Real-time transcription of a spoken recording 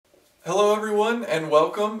Hello everyone and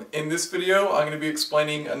welcome. In this video I'm going to be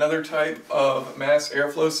explaining another type of mass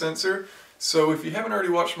airflow sensor. So if you haven't already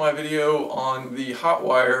watched my video on the hot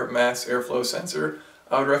wire mass airflow sensor,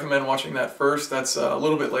 I would recommend watching that first. That's a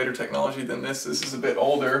little bit later technology than this. This is a bit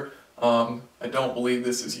older. I don't believe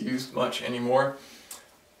this is used much anymore.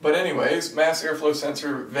 But anyways, mass airflow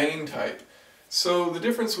sensor Vane type. So the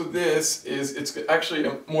difference with this is it's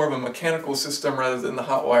actually more of a mechanical system rather than the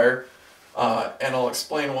hot wire. And I'll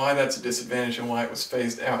explain why that's a disadvantage and why it was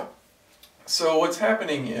phased out. So what's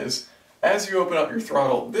happening is, as you open up your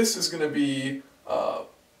throttle, this is going to be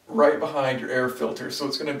right behind your air filter. So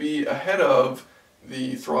it's going to be ahead of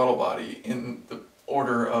the throttle body in the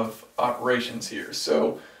order of operations here.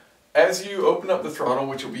 So as you open up the throttle,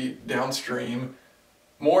 which will be downstream,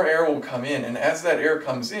 more air will come in. And as that air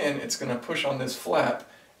comes in, it's going to push on this flap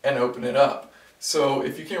and open it up. So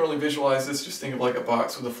if you can't really visualize this, just think of like a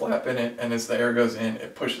box with a flap in it, and as the air goes in,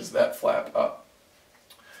 it pushes that flap up.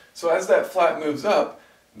 So as that flap moves up,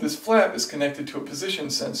 this flap is connected to a position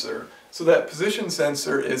sensor. So that position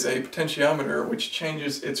sensor is a potentiometer which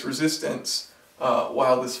changes its resistance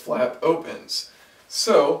while this flap opens.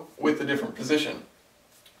 So with a different position.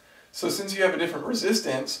 So since you have a different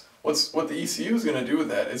resistance, what the ECU is going to do with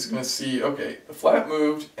that is going to see, okay, the flap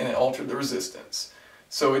moved and it altered the resistance.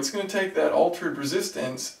 So it's going to take that altered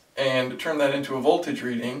resistance and turn that into a voltage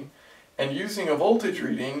reading, and using a voltage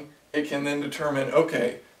reading, it can then determine,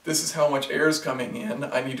 okay, this is how much air is coming in,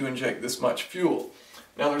 I need to inject this much fuel.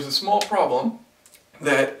 Now there's a small problem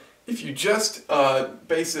that if you just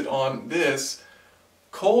base it on this,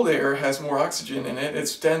 cold air has more oxygen in it,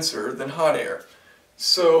 it's denser than hot air.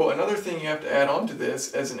 So another thing you have to add on to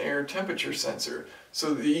this is an air temperature sensor.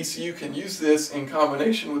 So the ECU can use this in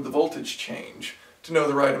combination with the voltage change to know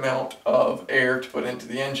the right amount of air to put into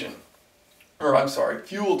the engine. Or I'm sorry,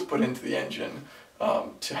 fuel to put into the engine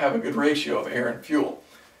to have a good ratio of air and fuel.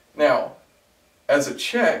 Now, as a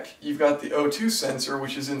check, you've got the O2 sensor,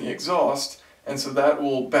 which is in the exhaust, and so that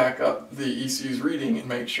will back up the ECU's reading and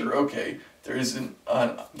make sure, okay, there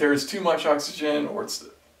is too much oxygen, or it's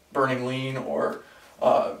burning lean, or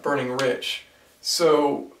burning rich.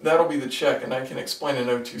 So that'll be the check, and I can explain an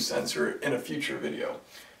O2 sensor in a future video.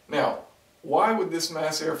 Now, why would this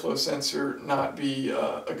mass airflow sensor not be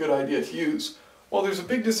a good idea to use? Well, there's a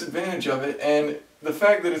big disadvantage of it, and the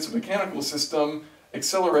fact that it's a mechanical system,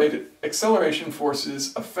 acceleration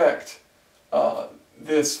forces affect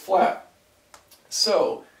this flap.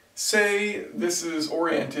 So, say this is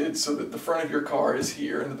oriented so that the front of your car is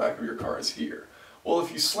here and the back of your car is here. Well,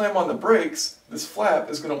 if you slam on the brakes, this flap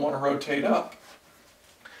is going to want to rotate up.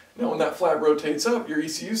 Now when that flap rotates up, your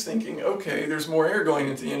ECU's thinking, okay, there's more air going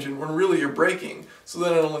into the engine, when really you're braking, so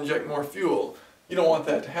then it'll inject more fuel. You don't want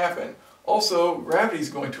that to happen. Also, gravity is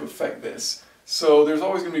going to affect this. So there's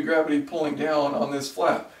always going to be gravity pulling down on this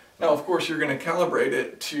flap. Now of course you're going to calibrate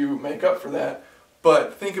it to make up for that,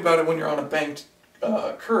 but think about it when you're on a banked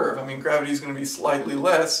curve. I mean, gravity is going to be slightly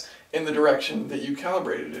less in the direction that you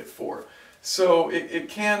calibrated it for. So it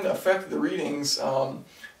can affect the readings,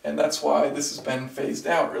 and that's why this has been phased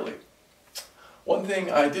out, really. One thing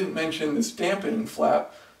I didn't mention, this dampening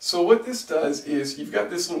flap. So what this does is you've got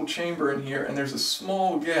this little chamber in here, and there's a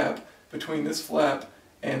small gap between this flap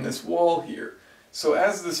and this wall here. So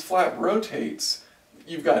as this flap rotates,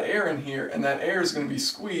 you've got air in here, and that air is going to be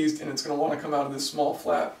squeezed, and it's going to want to come out of this small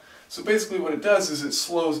flap. So basically what it does is it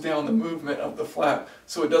slows down the movement of the flap,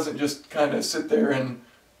 so it doesn't just kind of sit there and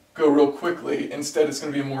go real quickly. Instead, it's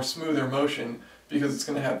going to be a more smoother motion, because it's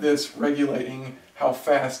going to have this regulating how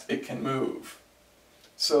fast it can move.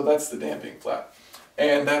 So that's the damping flap.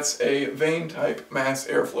 And that's a Vane type mass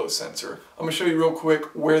airflow sensor. I'm going to show you real quick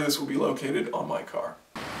where this will be located on my car.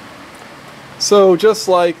 So just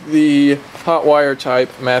like the hot wire type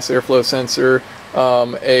mass airflow sensor,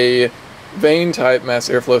 a Vane type mass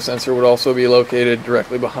airflow sensor would also be located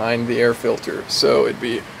directly behind the air filter. So it'd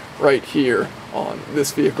be right here on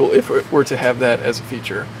this vehicle if it were to have that as a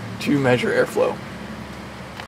feature to measure airflow.